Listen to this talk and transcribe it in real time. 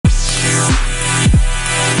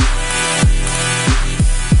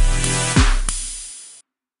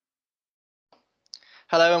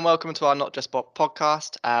Hello and welcome to our Not Just Bot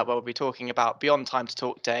podcast, where we'll be talking about Beyond Time to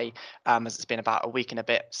Talk Day, as it's been about a week and a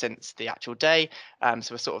bit since the actual day.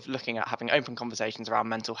 So we're sort of looking at having open conversations around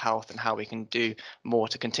mental health and how we can do more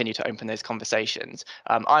to continue to open those conversations.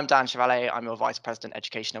 I'm Dan Chevalier, I'm your Vice President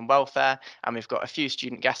Education and Welfare, and we've got a few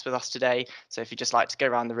student guests with us today. So if you'd just like to go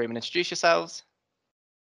around the room and introduce yourselves.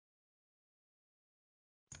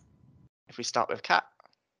 If we start with Kat.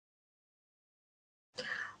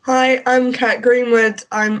 Hi, I'm Kat Greenwood.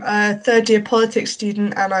 I'm a third-year politics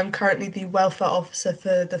student and I'm currently the welfare officer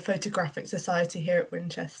for the Photographic Society here at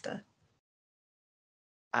Winchester.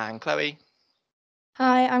 And Chloe.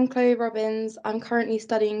 Hi, I'm Chloe Robbins. I'm currently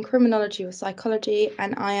studying criminology with psychology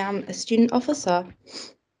and I am a student officer.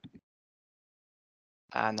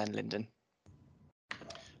 And then Lyndon.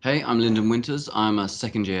 Hey, I'm Lyndon Winters. I'm a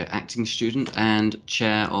second year acting student and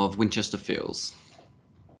chair of Winchester Feels.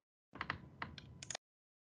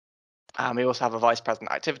 And we also have a Vice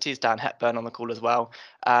President Activities, Dan Hepburn, on the call as well.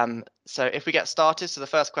 So if we get started, so the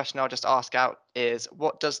first question I'll just ask out is,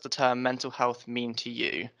 what does the term mental health mean to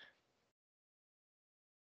you?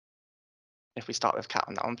 If we start with Kat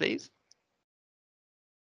on that one, please.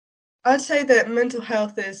 I'd say that mental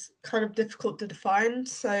health is kind of difficult to define.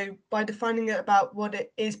 So by defining it about what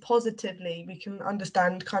it is positively, we can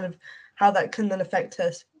understand kind of how that can then affect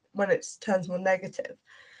us when it turns more negative.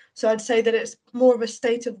 So I'd say that it's more of a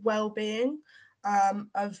state of well-being,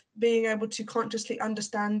 of being able to consciously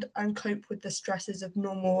understand and cope with the stresses of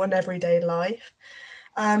normal and everyday life,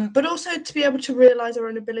 but also to be able to realise our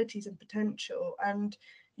own abilities and potential and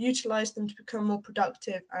utilise them to become more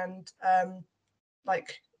productive and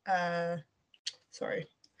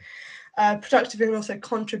productive and also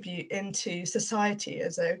contribute into society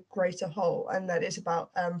as a greater whole. And that is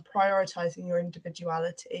about prioritising your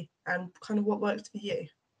individuality and kind of what works for you.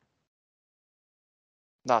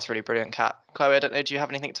 That's really brilliant, Kat. Chloe, I don't know, do you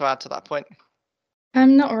have anything to add to that point?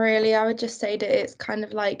 Not really. I would just say that it's kind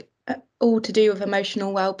of like all to do with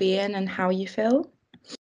emotional well-being and how you feel.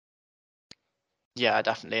 Yeah,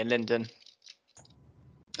 definitely. And Lyndon?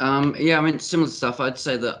 Yeah, I mean, similar stuff. I'd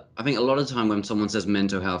say that I think a lot of the time when someone says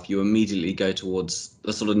mental health, you immediately go towards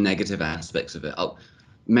the sort of negative aspects of it,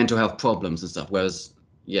 mental health problems and stuff. Whereas,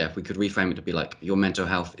 yeah, if we could reframe it to be like your mental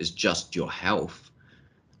health is just your health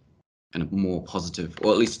in a more positive,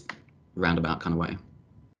 or at least roundabout kind of way,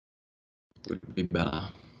 would be better.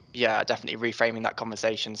 Yeah, definitely reframing that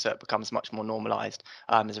conversation so it becomes much more normalised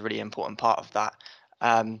is a really important part of that.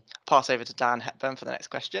 Pass over to Dan Hepburn for the next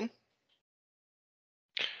question.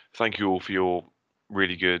 Thank you all for your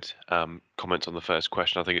really good comments on the first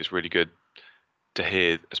question. I think it's really good to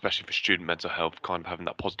hear, especially for student mental health, kind of having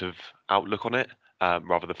that positive outlook on it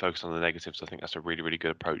rather than focus on the negatives. I think that's a really, really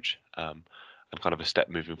good approach and kind of a step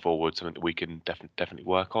moving forward, something that we can definitely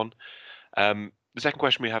work on. The second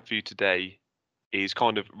question we have for you today is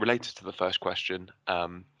kind of related to the first question,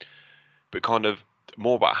 but kind of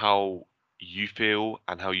more about how you feel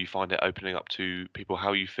and how you find it opening up to people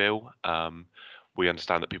how you feel. We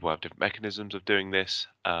understand that people have different mechanisms of doing this.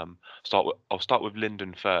 I'll start with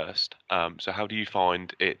Lyndon first. So how do you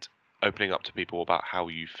find it opening up to people about how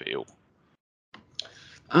you feel?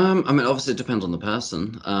 I mean, obviously it depends on the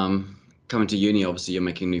person. Coming to uni, obviously you're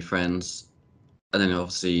making new friends, and then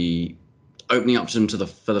obviously opening up to them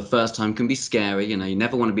for the first time can be scary. You know, you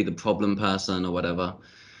never want to be the problem person or whatever,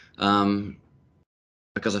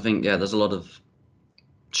 because I think there's a lot of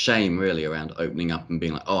shame really around opening up and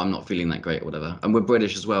being like, oh, I'm not feeling that great or whatever. And we're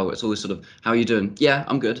British as well. It's always sort of, how are you doing? Yeah,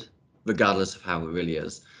 I'm good, regardless of how it really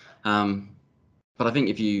is. But I think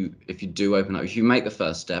if you do open up, if you make the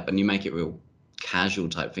first step and you make it real casual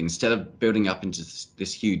type thing, instead of building up into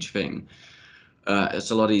this huge thing, it's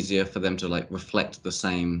a lot easier for them to like reflect the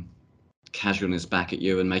same casualness back at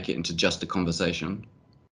you and make it into just a conversation.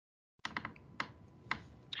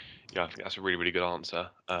 Yeah, I think that's a really, really good answer.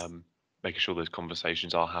 Making sure those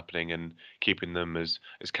conversations are happening and keeping them as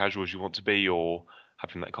casual as you want to be, or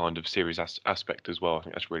having that kind of serious aspect as well. I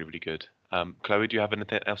think that's really, really good. Chloe, do you have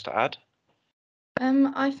anything else to add?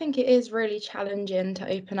 I think it is really challenging to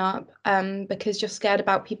open up because you're scared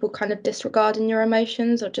about people kind of disregarding your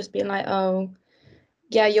emotions or just being like, oh,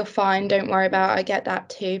 yeah, you're fine, don't worry about it, I get that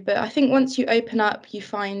too. But I think once you open up, you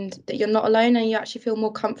find that you're not alone and you actually feel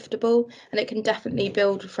more comfortable, and it can definitely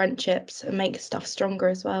build friendships and make stuff stronger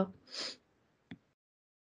as well.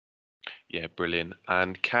 Yeah, brilliant.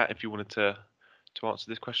 And Kat, if you wanted to answer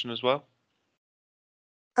this question as well.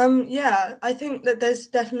 Yeah, I think that there's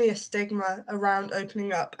definitely a stigma around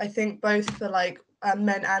opening up. I think both for like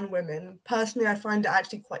men and women. Personally, I find it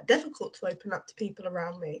actually quite difficult to open up to people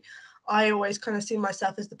around me. I always kind of see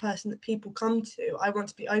myself as the person that people come to. I want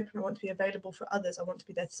to be open, I want to be available for others, I want to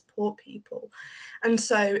be there to support people. And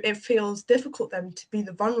so it feels difficult then to be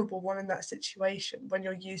the vulnerable one in that situation when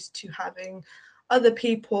you're used to having other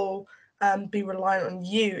people be reliant on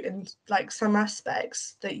you in like some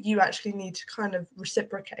aspects that you actually need to kind of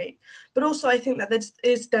reciprocate. But also I think that this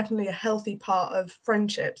is definitely a healthy part of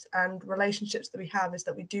friendships and relationships that we have, is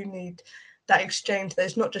that we do need that exchange. That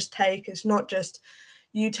it's not just take, it's not just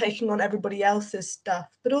you taking on everybody else's stuff,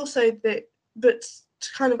 but also that, but to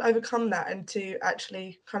kind of overcome that and to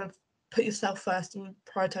actually kind of put yourself first and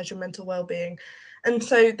prioritize your mental well-being. And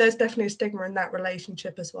so there's definitely a stigma in that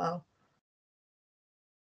relationship as well.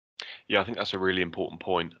 Yeah, I think that's a really important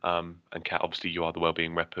point. And Kat, obviously you are the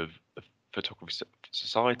wellbeing rep of the Photography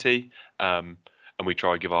Society, and we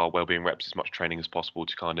try to give our wellbeing reps as much training as possible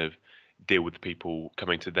to kind of deal with the people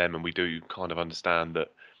coming to them, and we do kind of understand that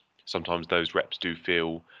sometimes those reps do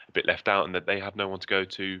feel a bit left out and that they have no one to go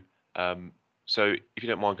to. So if you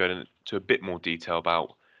don't mind going into a bit more detail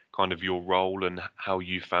about kind of your role and how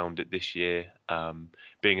you found it this year,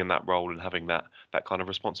 being in that role and having that kind of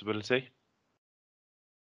responsibility.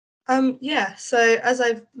 Yeah, so as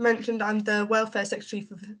I've mentioned, I'm the Welfare Secretary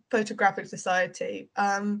for Photographic Society.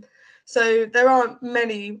 So there aren't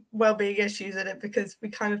many wellbeing issues in it because we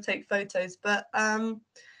kind of take photos, but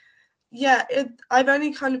yeah, I've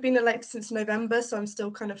only kind of been elected since November, so I'm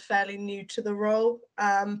still kind of fairly new to the role,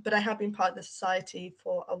 but I have been part of the society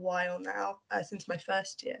for a while now, since my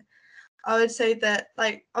first year. I would say that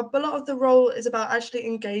like a lot of the role is about actually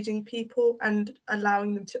engaging people and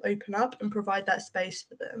allowing them to open up and provide that space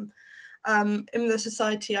for them. In the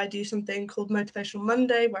society, I do something called Motivational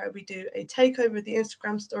Monday, where we do a takeover of the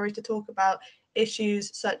Instagram story to talk about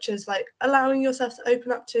issues such as like allowing yourself to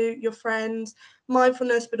open up to your friends,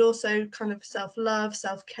 mindfulness, but also kind of self-love,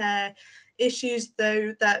 self-care issues,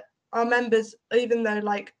 though, that our members, even though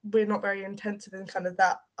like we're not very intensive in kind of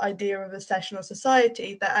that idea of a session or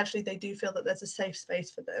society, that actually they do feel that there's a safe space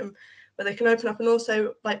for them where they can open up and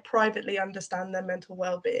also like privately understand their mental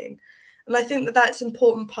well-being. And I think that that's an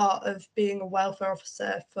important part of being a welfare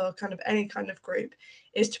officer for kind of any kind of group,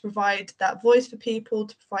 is to provide that voice for people,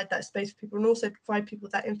 to provide that space for people, and also provide people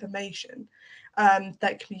that information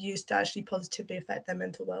that can be used to actually positively affect their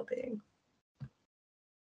mental well-being.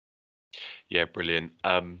 Yeah, brilliant.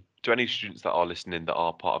 To any students that are listening that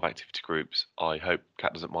are part of activity groups, I hope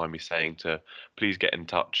Kat doesn't mind me saying to please get in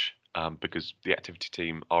touch, because the activity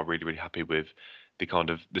team are really, really happy with the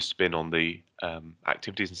kind of the spin on the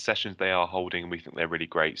activities and sessions they are holding. We think they're really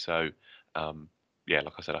great. So yeah,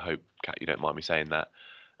 like I said, I hope, Kat, you don't mind me saying that.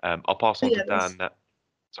 I'll pass on Yeah, to Dan.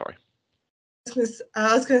 Sorry.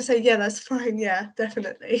 I was going to say, yeah, that's fine. Yeah,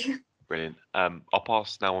 definitely. Brilliant. I'll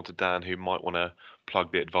pass now on to Dan, who might want to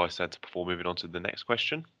plug the Advice Centre before moving on to the next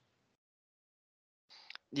question.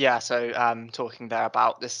 Yeah, so talking there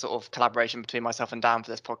about this sort of collaboration between myself and Dan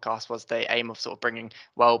for this podcast was the aim of sort of bringing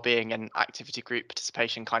well-being and activity group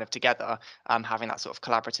participation kind of together, having that sort of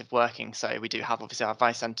collaborative working. So we do have obviously our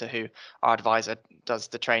advice centre, who our advisor does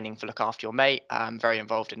the training for Look After Your Mate, very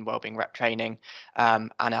involved in wellbeing rep training,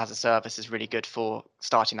 and as a service is really good for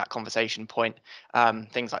starting that conversation point.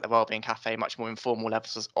 Things like the Wellbeing Cafe, much more informal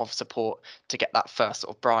levels of support to get that first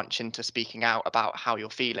sort of branch into speaking out about how you're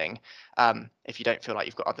feeling. If you don't feel like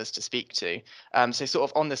you've got others to speak to. So sort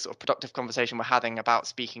of on this sort of productive conversation we're having about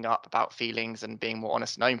speaking up, about feelings and being more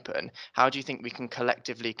honest and open, how do you think we can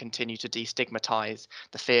collectively continue to destigmatize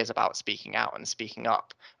the fears about speaking out and speaking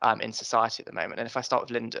up in society at the moment? And if I start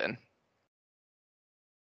with Lyndon.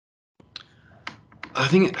 I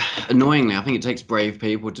think, annoyingly, I think it takes brave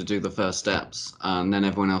people to do the first steps, and then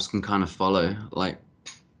everyone else can kind of follow. Like,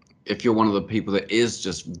 if you're one of the people that is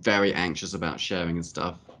just very anxious about sharing and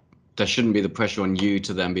stuff, there shouldn't be the pressure on you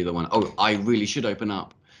to then be the one, oh, I really should open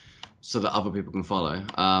up, so that other people can follow.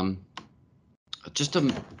 Just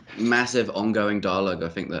a massive ongoing dialogue. I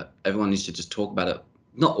think that everyone needs to just talk about it,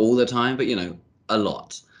 not all the time, but, you know, a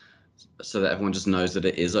lot, so that everyone just knows that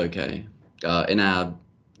it is okay. In our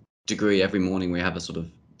degree, every morning we have a sort of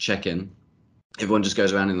check-in. Everyone just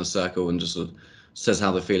goes around in a circle and just sort of says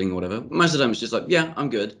how they're feeling or whatever. Most of the time it's just like, yeah, I'm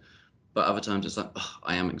good. But other times it's like, oh,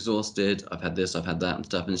 I am exhausted, I've had this, I've had that and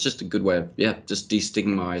stuff. And it's just a good way of, yeah, just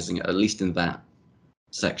destigmatizing it, at least in that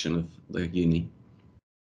section of the uni.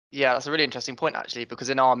 Yeah, that's a really interesting point actually, because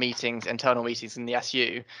in our meetings, internal meetings in the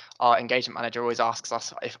SU, our engagement manager always asks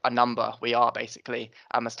us if a number we are basically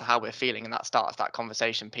as to how we're feeling, and that starts that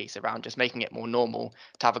conversation piece around just making it more normal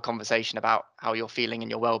to have a conversation about how you're feeling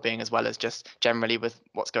and your well-being, as well as just generally with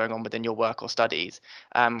what's going on within your work or studies.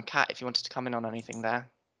 Kat, if you wanted to come in on anything there.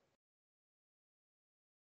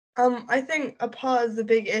 I think a part of the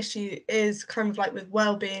big issue is kind of like with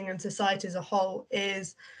well-being and society as a whole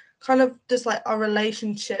is kind of just like our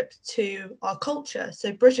relationship to our culture.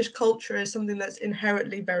 So British culture is something that's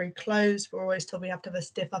inherently very closed. We're always told we have to have a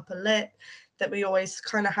stiff upper lip, that we always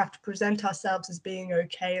kind of have to present ourselves as being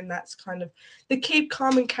okay, and that's kind of the keep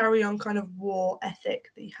calm and carry on kind of war ethic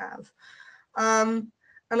that you have.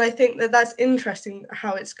 And I think that that's interesting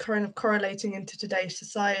how it's kind of correlating into today's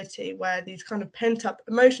society, where these kind of pent up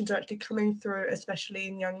emotions are actually coming through, especially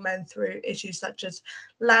in young men, through issues such as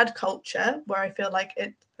lad culture, where I feel like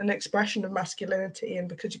it's an expression of masculinity. And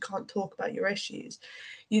because you can't talk about your issues,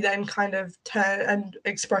 you then kind of turn and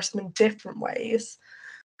express them in different ways.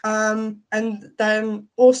 And then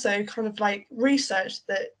also kind of like research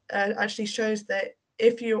that actually shows that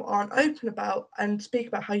if you aren't open about and speak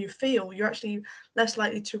about how you feel, you're actually less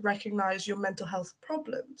likely to recognize your mental health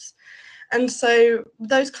problems. And so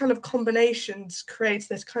those kind of combinations creates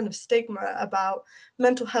this kind of stigma about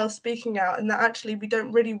mental health speaking out, and that actually we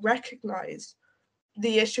don't really recognize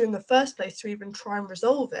the issue in the first place to even try and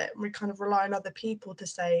resolve it. And we kind of rely on other people to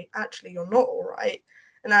say, actually, you're not all right.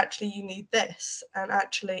 And actually, you need this. And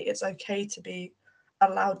actually, it's okay to be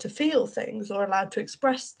allowed to feel things or allowed to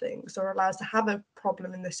express things or allowed to have a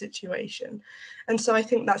problem in this situation. And so I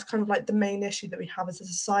think that's kind of like the main issue that we have as a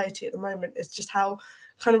society at the moment, is just how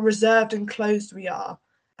kind of reserved and closed we are.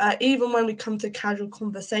 Even when we come to casual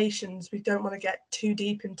conversations, we don't want to get too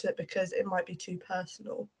deep into it because it might be too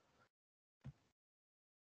personal.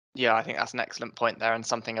 Yeah, I think that's an excellent point there, and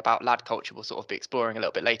something about lad culture we'll sort of be exploring a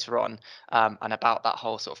little bit later on, and about that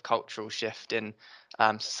whole sort of cultural shift in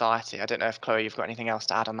society. I don't know if Chloe, you've got anything else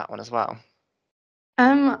to add on that one as well.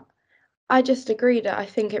 I just agree that I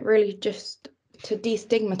think it really just to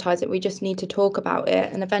destigmatize it, we just need to talk about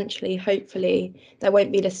it, and eventually, hopefully, there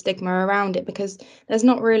won't be the stigma around it, because there's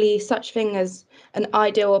not really such thing as an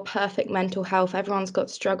ideal or perfect mental health. Everyone's got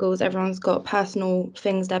struggles, everyone's got personal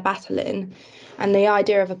things they're battling, and the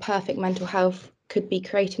idea of a perfect mental health could be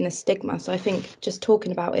creating a stigma. So I think just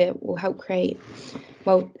talking about it will help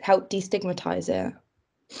help destigmatize it.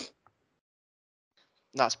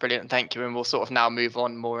 That's brilliant, thank you. And we'll sort of now move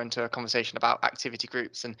on more into a conversation about activity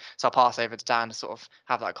groups. And so I'll pass over to Dan to sort of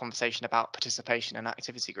have that conversation about participation in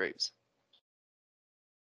activity groups.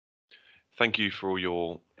 Thank you for all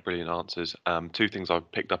your brilliant answers. Two things I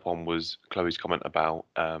picked up on was Chloe's comment about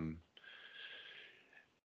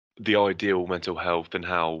the ideal mental health and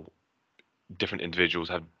how different individuals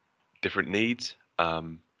have different needs,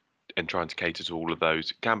 and trying to cater to all of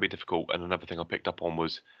those can be difficult. And another thing I picked up on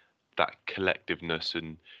was that collectiveness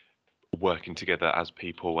and working together as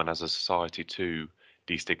people and as a society to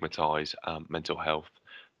destigmatize mental health.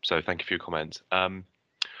 So thank you for your comments.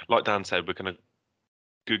 Like Dan said, we're going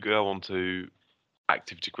to go on to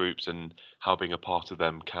activity groups and how being a part of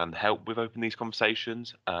them can help with opening these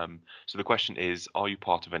conversations. So the question is, are you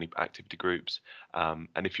part of any activity groups? And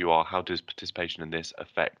if you are, how does participation in this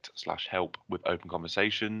affect/help with open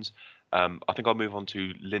conversations? I think I'll move on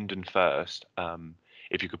to Lyndon first.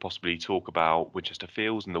 If you could possibly talk about Winchester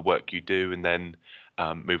Fields and the work you do, and then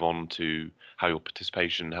move on to how your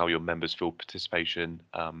participation, how your members feel participation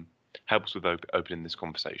helps with opening this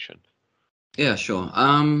conversation. Yeah, sure.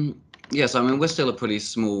 Yes, I mean, we're still a pretty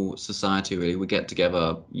small society, really. We get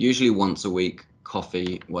together usually once a week,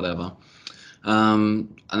 coffee, whatever.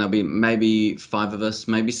 And there'll be maybe 5 of us,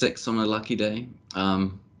 maybe 6 on a lucky day.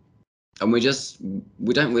 And we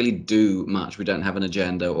don't really do much. We don't have an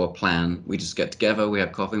agenda or a plan. We just get together, we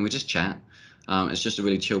have coffee, and we just chat. It's just a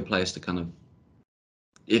really chill place to kind of,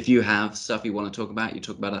 if you have stuff you want to talk about, you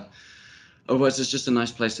talk about it. Otherwise, it's just a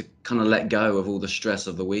nice place to kind of let go of all the stress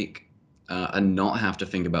of the week. And not have to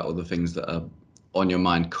think about all the things that are on your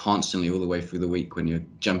mind constantly all the way through the week when you're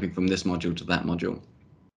jumping from this module to that module.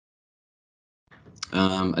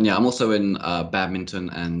 And yeah, I'm also in badminton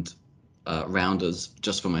and rounders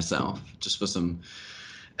just for myself, just for some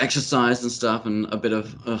exercise and stuff and a bit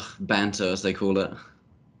of banter, as they call it.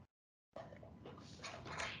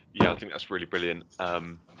 Yeah, I think that's really brilliant.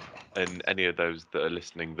 And any of those that are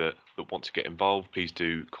listening that want to get involved, please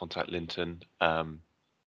do contact Linton,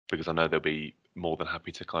 because I know they'll be more than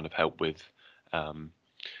happy to kind of help with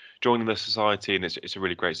joining the society, and it's a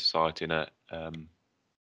really great society, and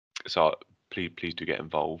so please do get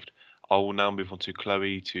involved. I will now move on to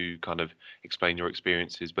Chloe to kind of explain your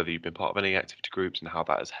experiences, whether you've been part of any activity groups and how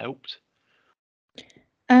that has helped.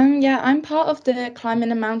 Yeah, I'm part of the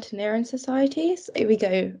Climbing and Mountaineering Society. So we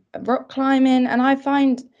go rock climbing, and I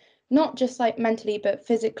find not just like mentally, but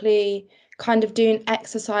physically, kind of doing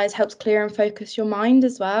exercise helps clear and focus your mind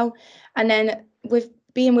as well. And then with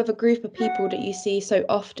being with a group of people that you see so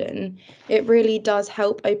often, it really does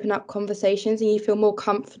help open up conversations and you feel more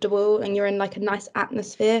comfortable and you're in like a nice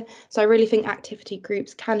atmosphere. So I really think activity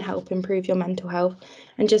groups can help improve your mental health,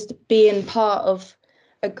 and just being part of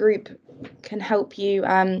a group can help you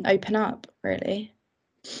open up, really.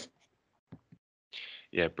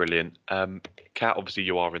 Yeah, brilliant. Kat, obviously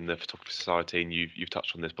you are in the Photography Society and you've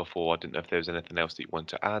touched on this before. I didn't know if there was anything else that you want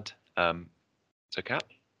to add. So Kat?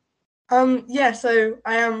 Yeah, so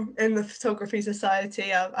I am in the Photography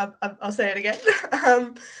Society. I'll say it again.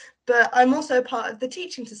 But I'm also part of the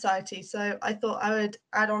Teaching Society, so I thought I would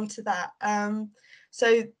add on to that.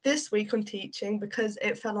 So this week on teaching, because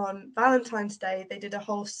it fell on Valentine's Day, they did a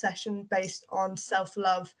whole session based on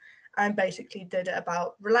self-love and basically did it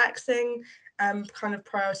about relaxing and kind of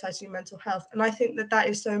prioritizing mental health. And I think that that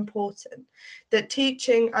is so important, that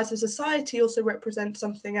teaching as a society also represents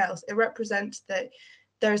something else. It represents that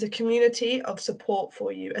there is a community of support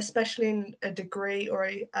for you, especially in a degree or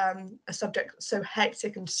a subject so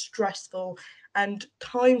hectic and stressful and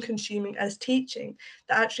time consuming as teaching,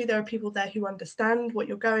 that actually there are people there who understand what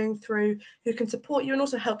you're going through, who can support you and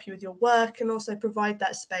also help you with your work, and also provide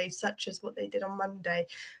that space, such as what they did on Monday,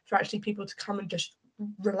 for actually people to come and just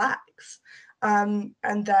relax. And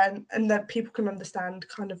that people can understand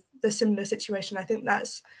kind of the similar situation. I think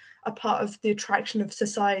that's a part of the attraction of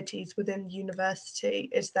societies within university,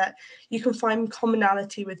 is that you can find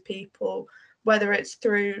commonality with people, whether it's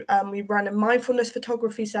through, we ran a mindfulness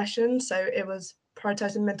photography session, so it was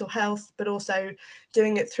prioritizing mental health, but also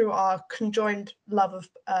doing it through our conjoined love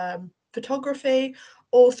of photography,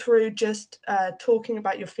 or through just talking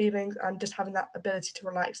about your feelings and just having that ability to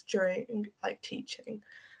relax during like teaching.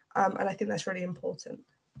 And I think that's really important.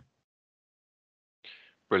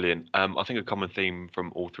 Brilliant. I think a common theme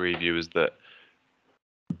from all three of you is that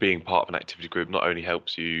being part of an activity group not only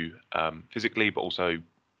helps you physically, but also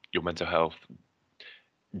your mental health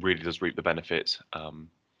really does reap the benefits. And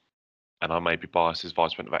I may be biased as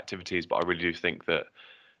vice president of activities, but I really do think that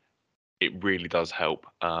it really does help.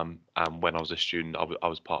 And when I was a student, I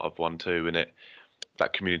was part of one too, and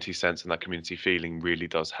that community sense and that community feeling really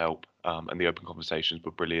does help. And the open conversations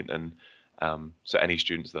were brilliant. And so any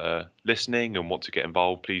students that are listening and want to get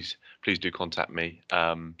involved, please do contact me,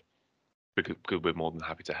 because we're more than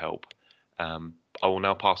happy to help. I will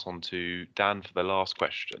now pass on to Dan for the last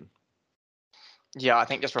question. Yeah, I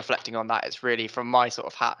think just reflecting on that, it's really from my sort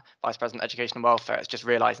of hat, Vice President Education and Welfare, it's just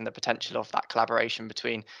realising the potential of that collaboration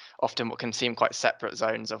between often what can seem quite separate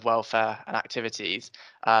zones of welfare and activities,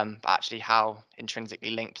 but actually how intrinsically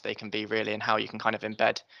linked they can be really, and how you can kind of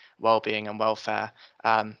embed well-being and welfare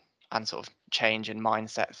and sort of change in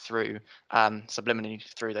mindset through subliminally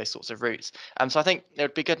through those sorts of routes. So I think it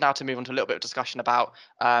would be good now to move on to a little bit of discussion about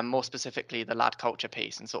more specifically the lad culture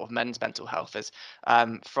piece and sort of men's mental health, as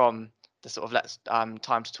from the sort of Let's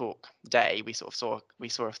Time to Talk day, we saw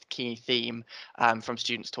a key theme from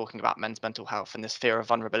students talking about men's mental health and this fear of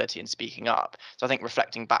vulnerability and speaking up. So I think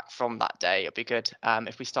reflecting back from that day, it'd be good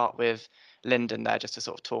if we start with Lyndon there, just to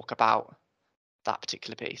sort of talk about that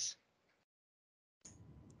particular piece.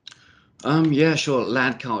 Yeah, sure.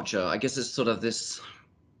 Lad culture. I guess it's sort of this.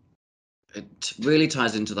 It really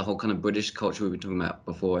ties into the whole kind of British culture we've been talking about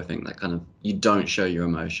before. I think that kind of you don't show your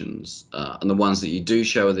emotions, and the ones that you do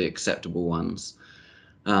show are the acceptable ones.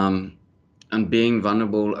 And being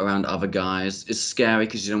vulnerable around other guys is scary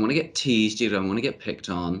because you don't want to get teased, you don't want to get picked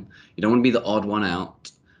on, you don't want to be the odd one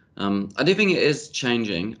out. I do think it is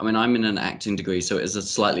changing. I mean, I'm in an acting degree, so it is a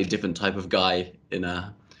slightly different type of guy in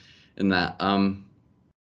that.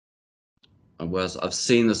 Whereas I've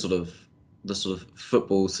seen the sort of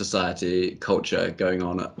football society culture going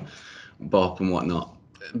on at BOP and whatnot.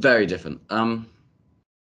 Very different.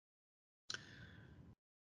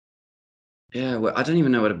 Yeah, well, I don't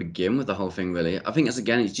even know where to begin with the whole thing, really. I think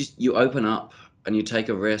it's just you open up and you take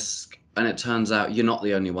a risk, and it turns out you're not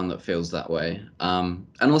the only one that feels that way. And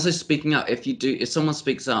also speaking up, if someone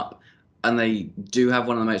speaks up and they do have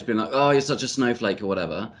one of the mates being like, "Oh, you're such a snowflake" or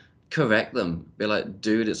whatever, correct them. Be like,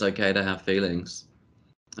 "Dude, it's okay to have feelings."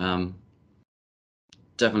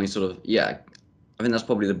 Definitely sort of, yeah, I think that's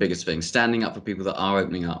probably the biggest thing, standing up for people that are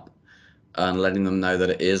opening up and letting them know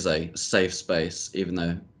that it is a safe space, even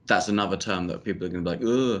though that's another term that people are going to be like,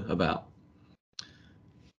 ugh, about.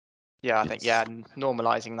 Yeah, I think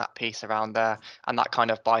normalizing that piece around there and that kind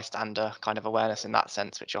of bystander kind of awareness in that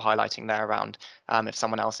sense, which you're highlighting there around if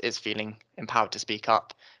someone else is feeling empowered to speak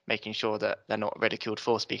up, making sure that they're not ridiculed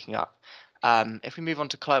for speaking up. If we move on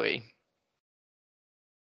to Chloe.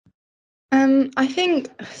 I think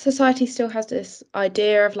society still has this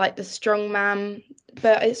idea of like the strong man,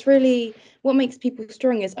 but it's really what makes people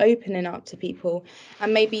strong is opening up to people,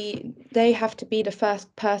 and maybe they have to be the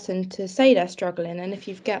first person to say they're struggling. And if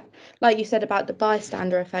you've got, like you said about the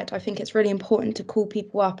bystander effect, I think it's really important to call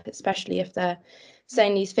people up, especially if they're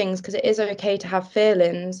saying these things, because it is okay to have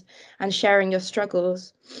feelings and sharing your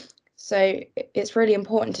struggles. So it's really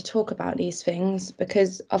important to talk about these things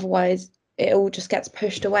because otherwise it all just gets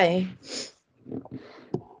pushed away.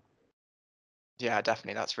 Yeah,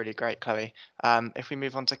 definitely. That's really great, Chloe. If we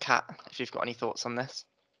move on to Kat, if you've got any thoughts on this.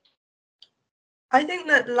 I think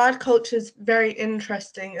that lad culture is very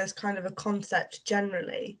interesting as kind of a concept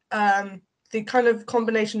generally. The kind of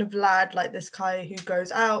combination of lad, like this guy who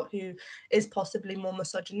goes out, who is possibly more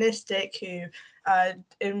misogynistic, who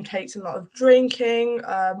takes a lot of drinking,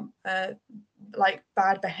 like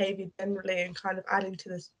bad behavior generally, and kind of adding to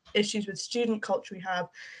the issues with student culture we have.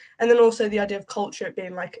 And then also the idea of culture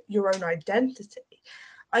being like your own identity.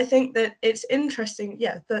 I think that it's interesting,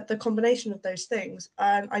 the combination of those things.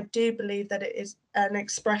 And I do believe that it is an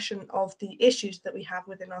expression of the issues that we have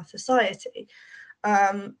within our society.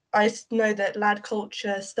 I know that lad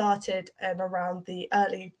culture started in around the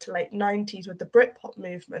early to late 90s with the Britpop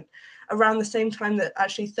movement, around the same time that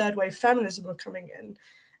actually third wave feminism were coming in.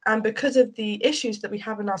 And because of the issues that we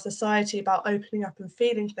have in our society about opening up and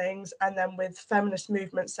feeling things, and then with feminist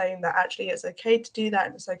movements saying that actually it's okay to do that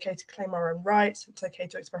and it's okay to claim our own rights, it's okay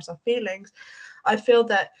to express our feelings, I feel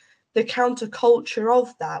that the counterculture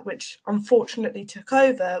of that, which unfortunately took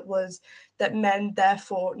over, was that men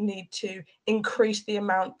therefore need to increase the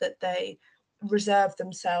amount that they reserve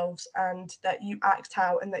themselves, and that you act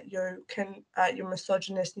out, and that you can you're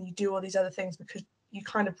misogynist and you do all these other things because you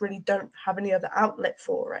kind of really don't have any other outlet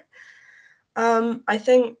for it. I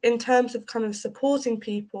think in terms of kind of supporting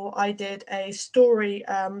people, I did a story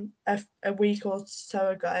a week or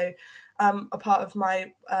so ago, a part of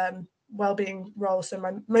my wellbeing role. So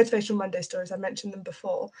my Motivational Monday stories, I mentioned them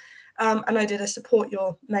before. And I did a support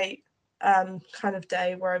your mate kind of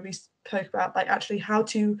day where we spoke about like actually how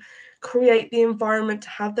to create the environment to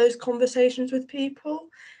have those conversations with people,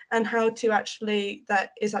 and how to actually,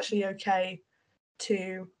 that is actually okay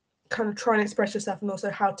to kind of try and express yourself, and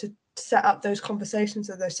also how to set up those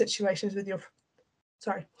conversations or those situations with your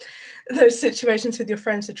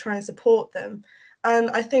friends to try and support them.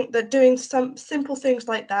 And I think that doing some simple things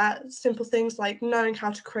like that, simple things like knowing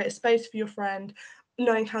how to create a space for your friend,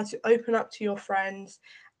 knowing how to open up to your friends,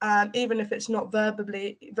 even if it's not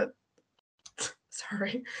verbally, but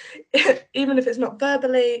even if it's not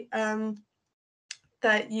verbally,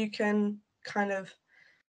 that you can kind of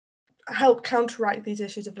help counteract these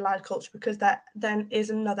issues of lad culture, because that then is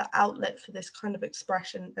another outlet for this kind of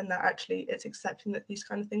expression, and that actually it's accepting that these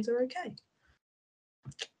kind of things are okay.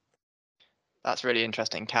 That's really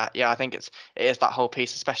interesting, Kat. Yeah, I think it is that whole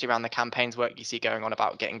piece, especially around the campaigns work you see going on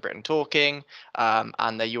about getting Britain talking,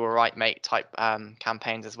 and the "You're Right, Mate" type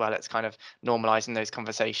campaigns as well. It's kind of normalizing those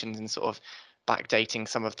conversations and sort of backdating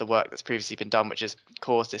some of the work that's previously been done, which has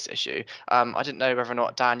caused this issue. I didn't know whether or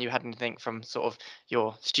not, Dan, you had anything from sort of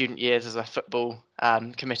your student years as a football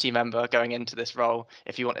committee member going into this role,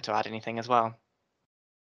 if you wanted to add anything as well.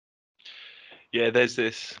 Yeah, there's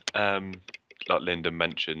this, like Lyndon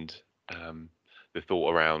mentioned, the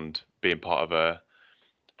thought around being part of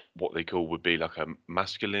what they call would be like a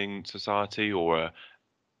masculine society, or a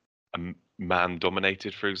man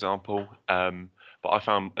dominated, for example. But I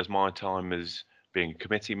found as my time as being a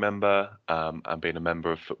committee member, and being a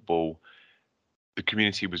member of football, the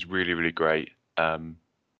community was really, really great.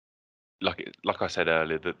 Like I said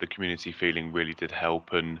earlier, that the community feeling really did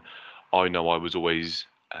help, and I know I was always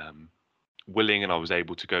willing, and I was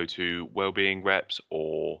able to go to wellbeing reps,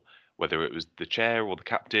 or whether it was the chair or the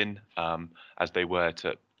captain, as they were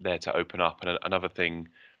there to open up. And another thing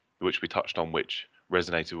which we touched on, which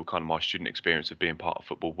resonated with kind of my student experience of being part of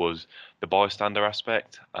football, was the bystander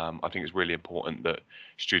aspect. I think it's really important that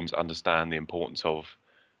students understand the importance of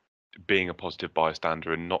being a positive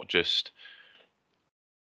bystander, and not just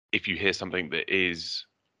if you hear something that is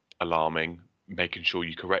alarming, making sure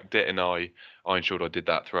you correct it. And I ensured I did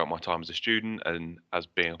that throughout my time as a student and as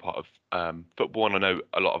being a part of football. And I know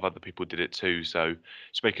a lot of other people did it too. So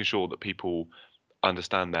just making sure that people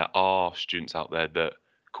understand there are students out there that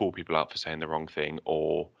call people out for saying the wrong thing,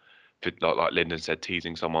 or for, like Lyndon said,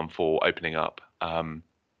 teasing someone for opening up. I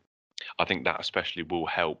think that especially will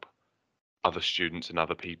help other students and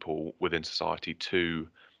other people within society to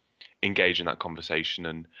engage in that conversation.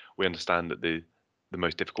 And we understand that the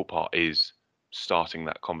most difficult part is starting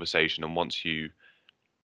that conversation, and once you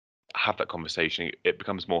have that conversation, it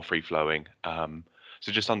becomes more free flowing.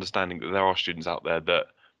 So just understanding that there are students out there that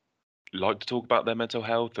like to talk about their mental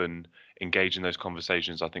health and engage in those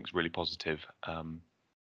conversations, I think is really positive.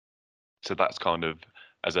 So that's kind of,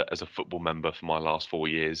 as a football member for my last 4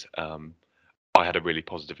 years, I had a really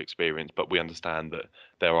positive experience, but we understand that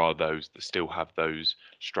there are those that still have those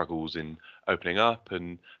struggles in opening up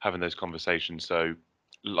and having those conversations. So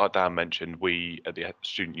like Dan mentioned, we at the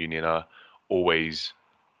student union are always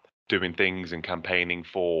doing things and campaigning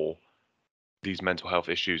for these mental health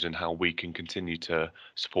issues and how we can continue to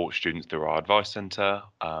support students through our advice centre,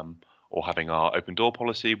 or having our open door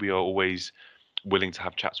policy. We are always willing to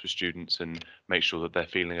have chats with students and make sure that they're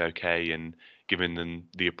feeling okay and giving them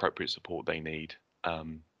the appropriate support they need.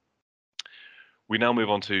 We now move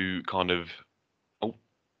on to kind of, oh,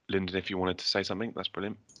 Lyndon, if you wanted to say something, that's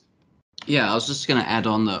brilliant. Yeah, I was just going to add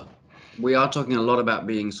on that we are talking a lot about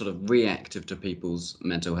being sort of reactive to people's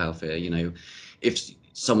mental health here. You know, if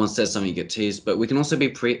someone says something, you get teased, but we can also be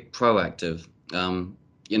proactive.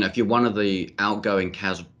 You know, if you're one of the outgoing,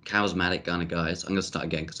 charismatic kind of guys, I'm going to start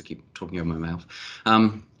again because I keep talking over my mouth.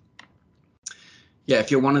 Yeah,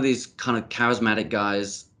 if you're one of these kind of charismatic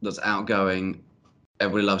guys that's outgoing,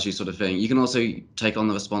 everybody loves you sort of thing, you can also take on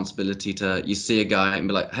the responsibility to, you see a guy and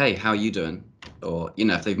be like, hey, how are you doing? Or, you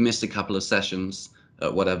know, if they've missed a couple of sessions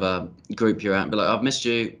at whatever group you're at, be like, I've missed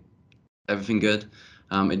you, everything good?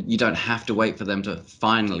 You don't have to wait for them to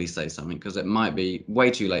finally say something, because it might be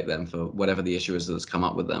way too late then for whatever the issue is that's come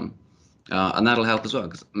up with them. And that'll help as well,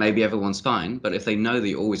 because maybe everyone's fine, but if they know that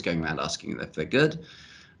you're always going around asking if they're good,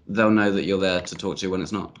 they'll know that you're there to talk to when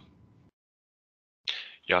it's not.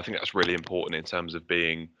 Yeah, I think that's really important in terms of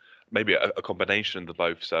being maybe a combination of the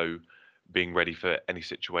both. So being ready for any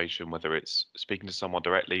situation, whether it's speaking to someone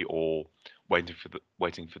directly or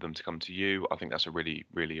waiting for them to come to you. I think that's a really,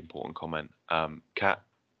 really important comment. Kat,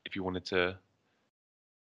 if you wanted to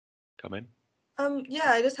come in.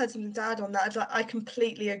 Yeah, I just had something to add on that. I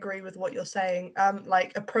completely agree with what you're saying.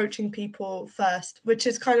 Like approaching people first, which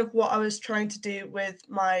is kind of what I was trying to do with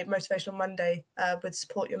my Motivational Monday with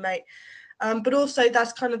Support Your Mate. But also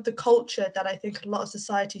that's kind of the culture that I think a lot of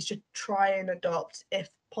societies should try and adopt if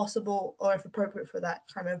possible, or if appropriate for that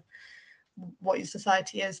kind of what your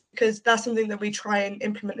society is, because that's something that we try and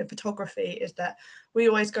implement in photography, is that we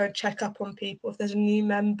always go and check up on people. If there's a new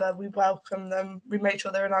member, we welcome them, we make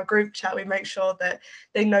sure they're in our group chat, we make sure that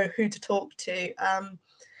they know who to talk to.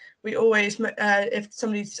 We always, if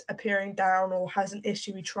somebody's appearing down or has an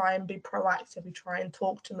issue, we try and be proactive, we try and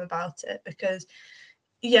talk to them about it, because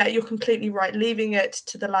yeah, you're completely right, leaving it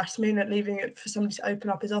to the last minute, leaving it for somebody to open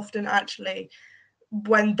up is often actually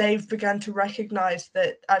when they've begun to recognize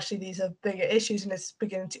that actually these are bigger issues and it's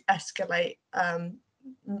beginning to escalate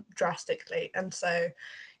drastically. And so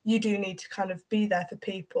you do need to kind of be there for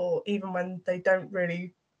people even when they don't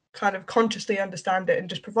really kind of consciously understand it, and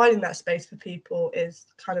just providing that space for people is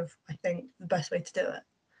kind of, I think, the best way to do it.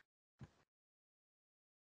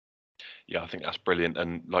 Yeah, I think that's brilliant.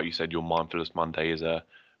 And like you said, your Mindfulness Monday is a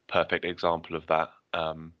perfect example of that.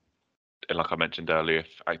 And like I mentioned earlier,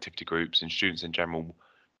 if activity groups and students in general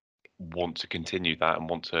want to continue that and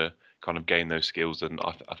want to kind of gain those skills, then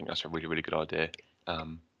I think that's a really, really good idea.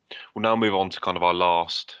 We'll now move on to kind of our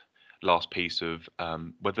last piece of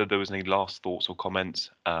whether there was any last thoughts or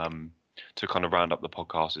comments to kind of round up the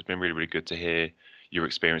podcast. It's been really, really good to hear your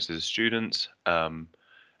experiences as students and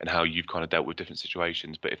how you've kind of dealt with different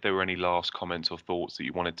situations. But if there were any last comments or thoughts that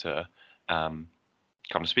you wanted to kind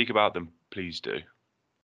of speak about, then please do.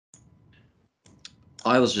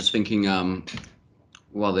 I was just thinking,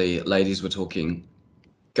 while the ladies were talking,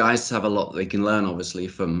 guys have a lot they can learn, obviously,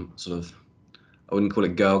 from sort of, I wouldn't call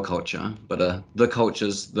it girl culture, but the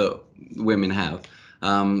cultures that women have.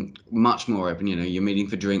 Much more open, you know, you're meeting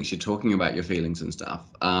for drinks, you're talking about your feelings and stuff.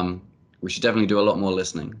 We should definitely do a lot more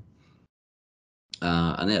listening.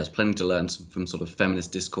 And yeah, there's plenty to learn from sort of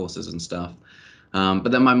feminist discourses and stuff.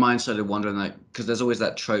 But then my mind started wandering, like, because there's always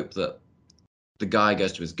that trope that the guy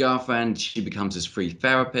goes to his girlfriend, she becomes his free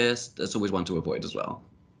therapist. That's always one to avoid as well.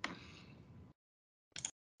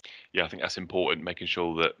 Yeah, I think that's important, making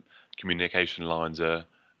sure that communication lines are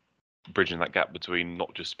bridging that gap between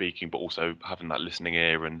not just speaking, but also having that listening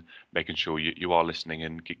ear and making sure you are listening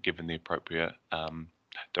and giving the appropriate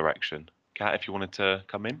direction. Kat, if you wanted to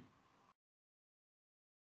come in.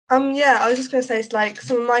 Yeah, I was just going to say, it's like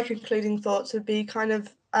some of my concluding thoughts would be kind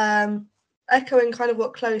of echoing kind of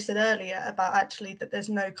what Chloe said earlier about actually that there's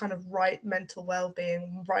no kind of right mental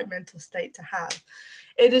well-being, right mental state to have.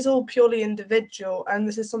 It is all purely individual, and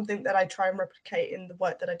this is something that I try and replicate in the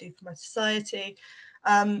work that I do for my society.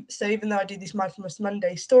 So even though I do these Mindfulness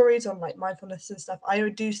Monday stories on like mindfulness and stuff, I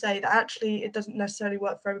do say that actually it doesn't necessarily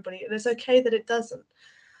work for everybody, and it's okay that it doesn't.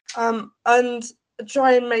 And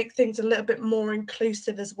try and make things a little bit more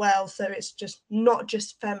inclusive as well, so it's just not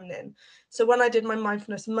just feminine. So when I did my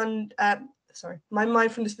mindfulness my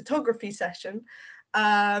mindfulness photography session,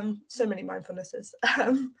 so many mindfulnesses,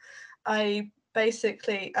 I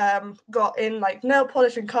basically got in like nail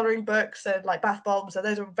polish and coloring books and like bath bombs, and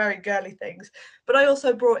those are very girly things, but I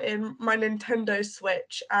also brought in my Nintendo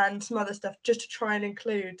Switch and some other stuff just to try and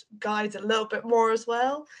include guys a little bit more as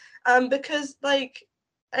well, because like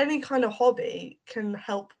any kind of hobby can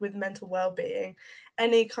help with mental well-being.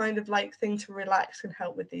 Any kind of like thing to relax can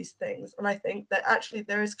help with these things, and I think that actually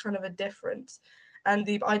there is kind of a difference, and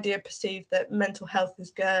the idea perceived that mental health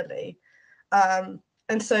is girly,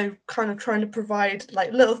 and so kind of trying to provide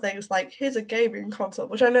like little things like here's a gaming console,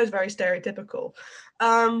 which I know is very stereotypical,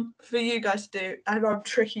 for you guys to do, and I'm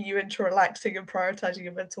tricking you into relaxing and prioritizing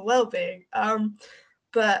your mental well-being.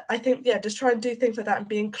 But I think, yeah, just try and do things like that and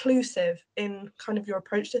be inclusive in kind of your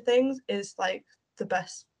approach to things is like the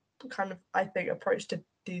best kind of, I think, approach to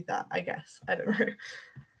do that, I guess. I don't know.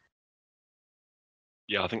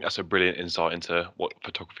 Yeah, I think that's a brilliant insight into what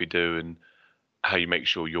photography do and how you make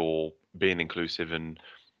sure you're being inclusive, and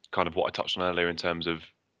kind of what I touched on earlier in terms of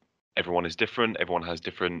everyone is different, everyone has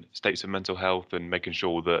different states of mental health, and making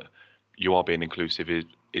sure that you are being inclusive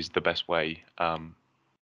is the best way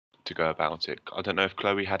to go about it. I don't know if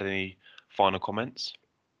Chloe had any final comments.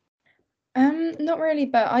 Not really,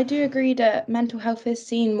 but I do agree that mental health is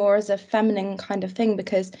seen more as a feminine kind of thing,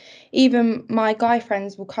 because even my guy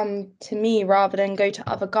friends will come to me rather than go to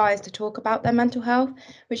other guys to talk about their mental health,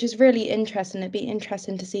 which is really interesting. It'd be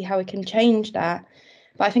interesting to see how we can change that.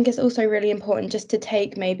 But I think it's also really important just to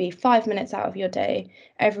take maybe 5 minutes out of your day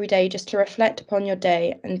every day just to reflect upon your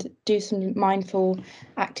day and do some mindful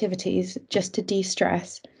activities just to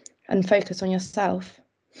de-stress and focus on yourself.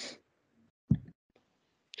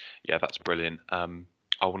 Yeah, that's brilliant. I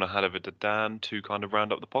want to hand over to Dan to kind of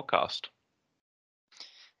round up the podcast.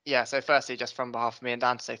 Yeah, so firstly, just from behalf of me and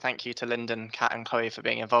Dan, to say thank you to Lyndon, Kat, and Chloe for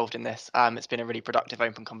being involved in this. It's been a really productive,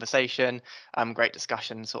 open conversation, great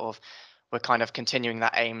discussion. Sort of, we're kind of continuing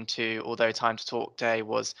that aim to, although Time to Talk Day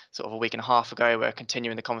was sort of a week and a half ago, we're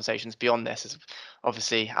continuing the conversations beyond this. As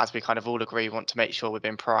obviously, as we kind of all agree, we want to make sure we're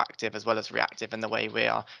being proactive as well as reactive in the way we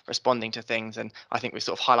are responding to things. And I think we've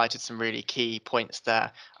sort of highlighted some really key points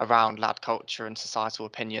there around lad culture and societal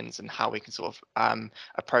opinions and how we can sort of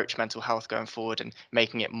approach mental health going forward, and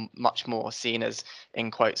making it much more seen as,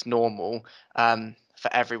 in quotes, normal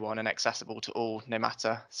for everyone and accessible to all, no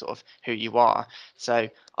matter sort of who you are. So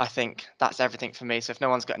I think that's everything for me. So if no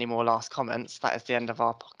one's got any more last comments, that is the end of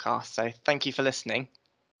our podcast. So thank you for listening.